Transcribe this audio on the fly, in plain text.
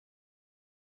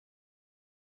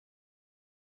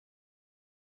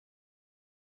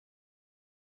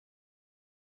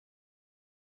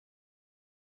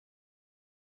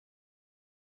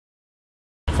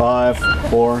5,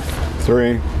 4,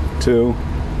 3, 2,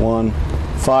 1,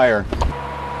 fire.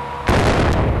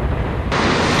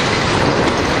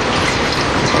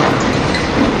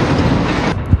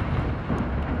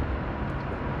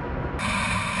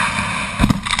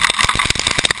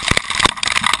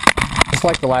 Just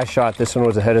like the last shot, this one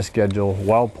was ahead of schedule,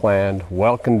 well planned,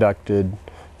 well conducted.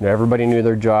 You know, everybody knew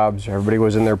their jobs, everybody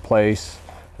was in their place,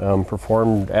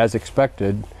 performed as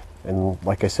expected, and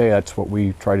like I say, that's what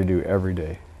we try to do every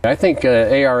day. I think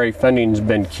ARA funding has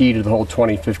been key to the whole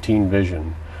 2015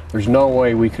 vision. There's no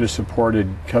way we could have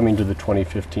supported coming to the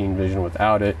 2015 vision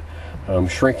without it.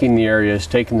 Shrinking the areas,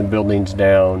 taking the buildings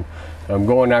down,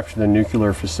 going after the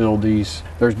nuclear facilities.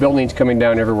 There's buildings coming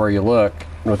down everywhere you look.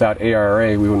 And without ARA,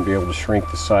 we wouldn't be able to shrink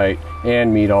the site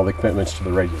and meet all the commitments to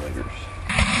the regulators.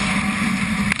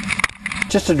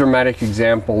 Just a dramatic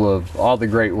example of all the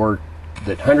great work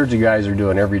that hundreds of guys are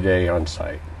doing every day on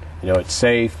site. You know, it's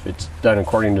safe, it's done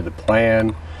according to the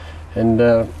plan, and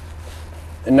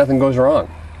nothing goes wrong.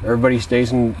 Everybody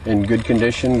stays in good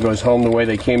condition, goes home the way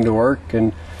they came to work,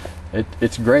 and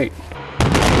it's great.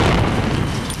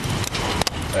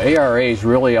 ARA's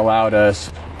really allowed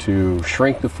us to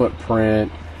shrink the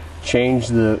footprint, change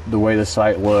the way the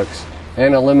site looks,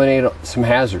 and eliminate some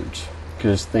hazards.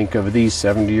 Because think of these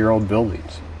 70-year-old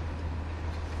buildings.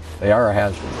 They are a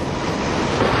hazard.